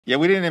Yeah,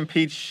 we didn't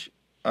impeach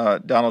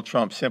Donald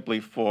Trump simply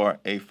for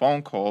a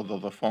phone call, though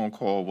the phone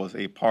call was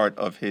a part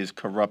of his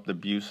corrupt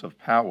abuse of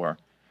power.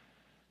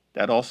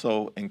 That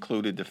also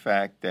included the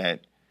fact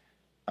that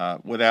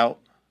without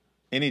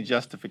any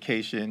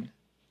justification,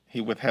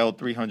 he withheld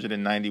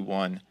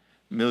 $391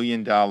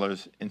 million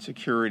in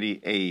security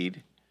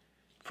aid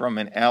from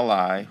an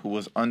ally who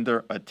was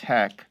under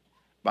attack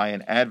by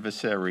an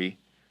adversary,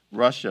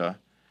 Russia,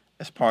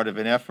 as part of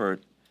an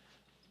effort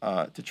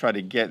to try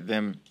to get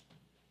them,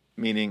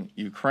 meaning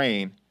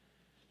Ukraine,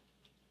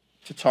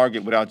 to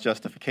target without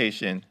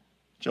justification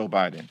Joe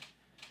Biden.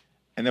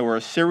 And there were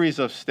a series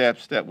of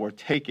steps that were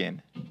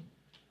taken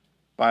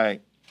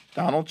by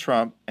Donald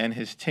Trump and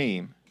his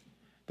team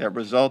that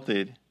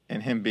resulted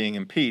in him being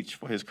impeached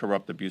for his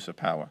corrupt abuse of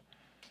power.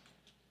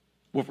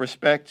 With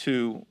respect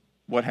to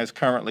what has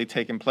currently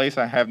taken place,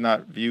 I have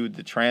not viewed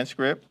the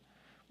transcript.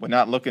 We're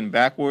not looking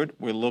backward.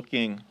 We're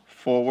looking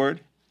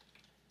forward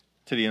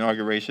to the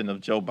inauguration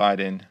of Joe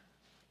Biden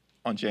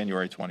on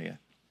January 20th.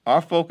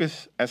 Our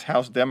focus as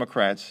House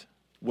Democrats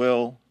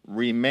will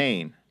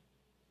remain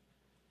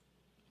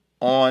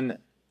on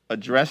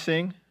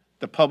addressing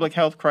the public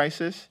health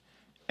crisis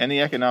and the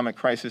economic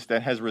crisis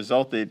that has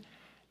resulted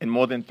in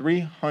more than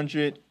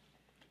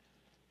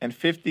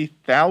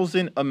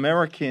 350,000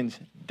 Americans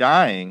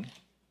dying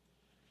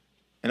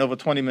and over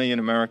 20 million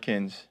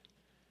Americans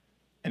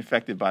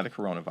infected by the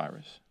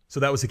coronavirus. So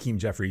that was Hakeem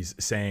Jeffries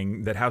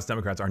saying that House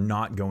Democrats are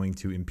not going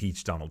to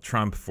impeach Donald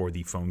Trump for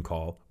the phone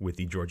call with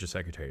the Georgia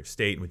Secretary of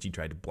State, in which he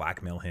tried to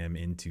blackmail him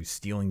into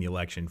stealing the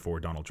election for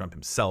Donald Trump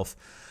himself.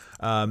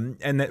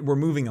 And that we're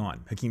moving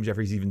on. Hakeem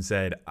Jeffries even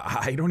said,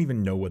 I don't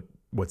even know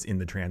what's in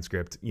the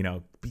transcript,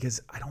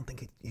 because I don't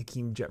think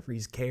Hakeem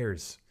Jeffries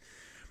cares.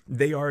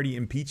 They already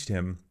impeached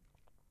him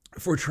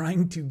for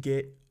trying to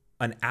get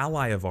an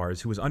ally of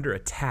ours who was under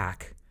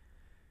attack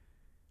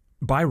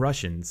by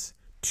Russians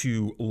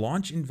to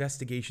launch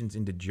investigations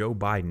into Joe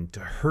Biden to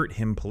hurt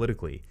him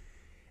politically.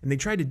 And they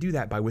tried to do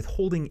that by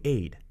withholding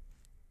aid,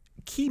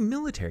 key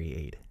military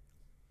aid,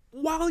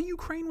 while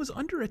Ukraine was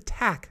under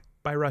attack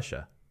by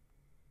Russia.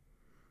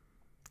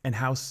 And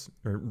House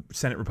or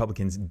Senate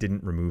Republicans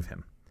didn't remove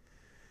him.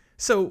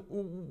 So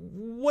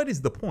what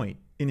is the point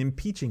in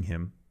impeaching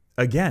him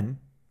again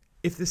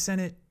if the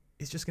Senate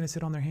is just going to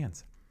sit on their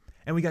hands?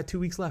 And we got 2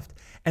 weeks left.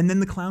 And then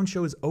the clown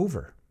show is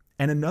over.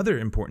 And another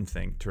important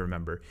thing to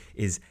remember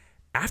is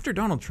after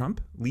Donald Trump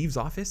leaves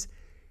office,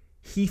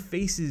 he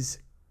faces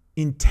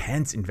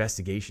intense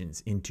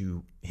investigations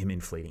into him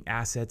inflating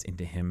assets,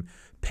 into him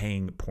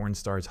paying porn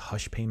stars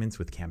hush payments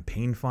with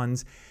campaign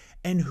funds,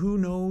 and who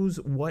knows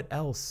what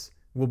else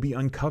will be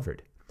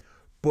uncovered.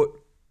 But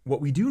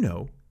what we do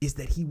know is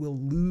that he will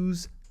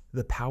lose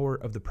the power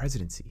of the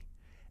presidency,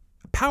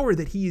 power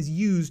that he has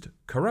used,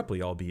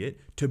 corruptly albeit,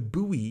 to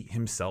buoy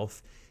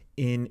himself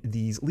in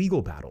these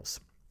legal battles.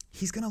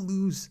 He's going to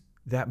lose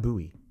that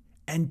buoy,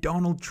 and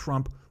Donald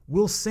Trump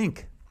will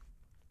sink.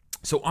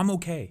 So I'm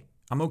okay.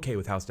 I'm okay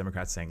with House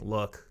Democrats saying,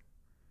 look,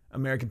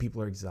 American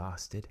people are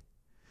exhausted.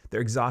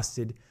 They're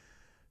exhausted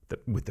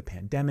with the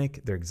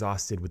pandemic. They're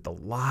exhausted with the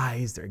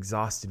lies. They're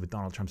exhausted with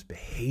Donald Trump's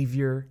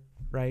behavior,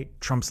 right?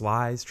 Trump's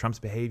lies, Trump's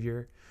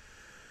behavior,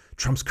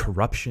 Trump's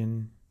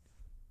corruption.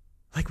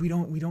 Like we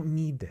don't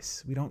need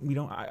this. We don't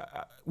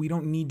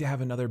need to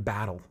have another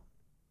battle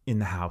in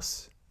the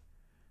House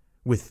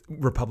with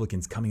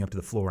Republicans coming up to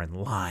the floor and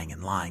lying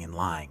and lying and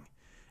lying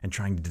and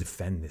trying to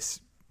defend this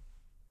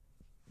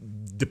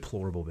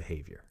deplorable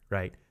behavior,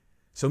 right?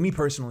 So me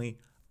personally,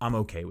 I'm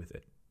okay with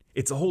it.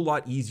 It's a whole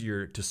lot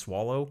easier to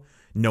swallow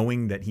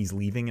knowing that he's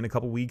leaving in a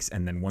couple weeks,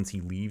 and then once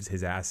he leaves,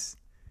 his ass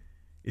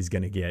is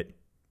gonna get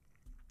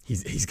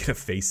he's gonna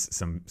face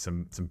some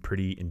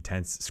pretty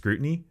intense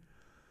scrutiny.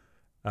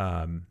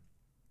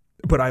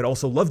 But I'd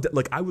also love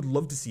to, I would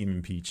love to see him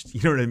impeached,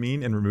 you know what I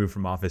mean? And removed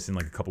from office in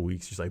like a couple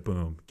weeks, just like,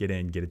 boom, get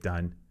in, get it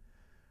done.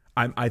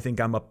 I think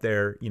I'm up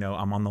there,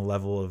 I'm on the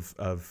level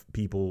of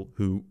people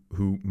who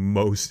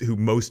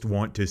most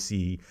want to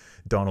see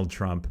Donald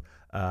Trump,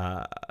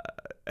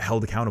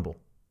 held accountable,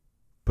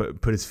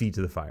 put his feet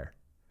to the fire.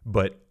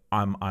 But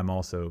I'm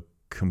also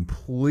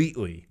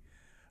completely,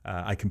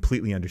 I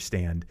completely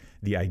understand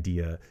the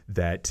idea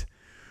that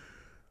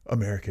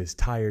America is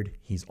tired.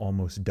 He's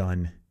almost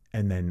done.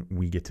 And then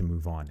we get to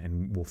move on,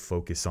 and we'll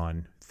focus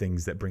on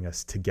things that bring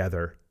us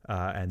together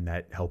and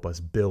that help us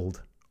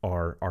build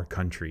our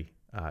country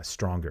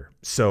stronger.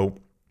 So,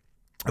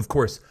 of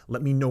course,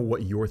 let me know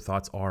what your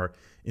thoughts are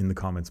in the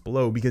comments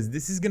below, because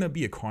this is going to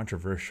be a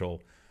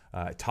controversial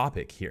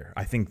topic here.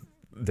 I think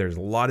there's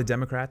a lot of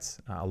Democrats,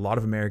 a lot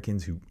of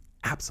Americans who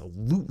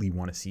absolutely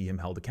want to see him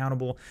held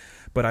accountable.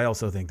 But I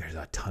also think there's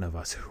a ton of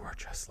us who are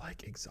just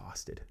like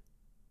exhausted,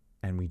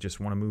 and we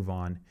just want to move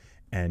on.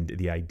 And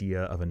the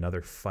idea of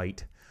another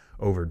fight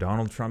over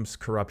Donald Trump's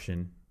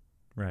corruption,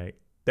 right,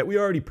 that we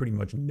already pretty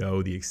much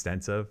know the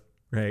extent of,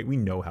 right? We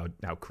know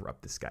how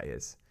corrupt this guy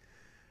is.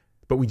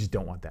 But we just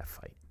don't want that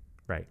fight,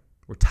 right?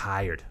 We're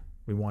tired.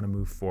 We want to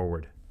move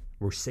forward.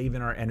 We're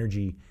saving our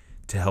energy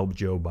to help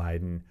Joe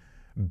Biden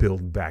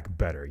build back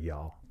better,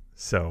 y'all.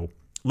 So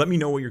Let me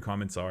know what your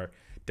comments are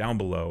down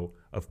below.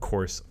 Of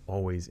course,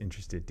 always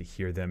interested to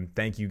hear them.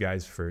 Thank you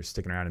guys for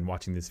sticking around and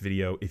watching this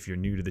video. If you're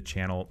new to the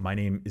channel, my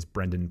name is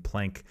Brendan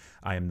Plank.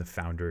 I am the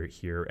founder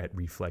here at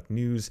Reflect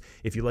News.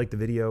 If you like the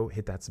video,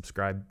 hit that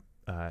subscribe,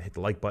 hit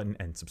the like button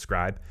and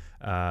subscribe.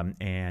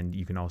 And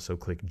you can also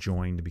click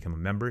join to become a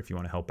member if you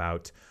want to help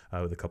out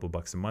with a couple of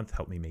bucks a month,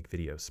 help me make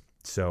videos.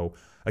 So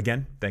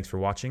again, thanks for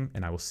watching,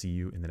 and I will see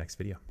you in the next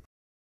video.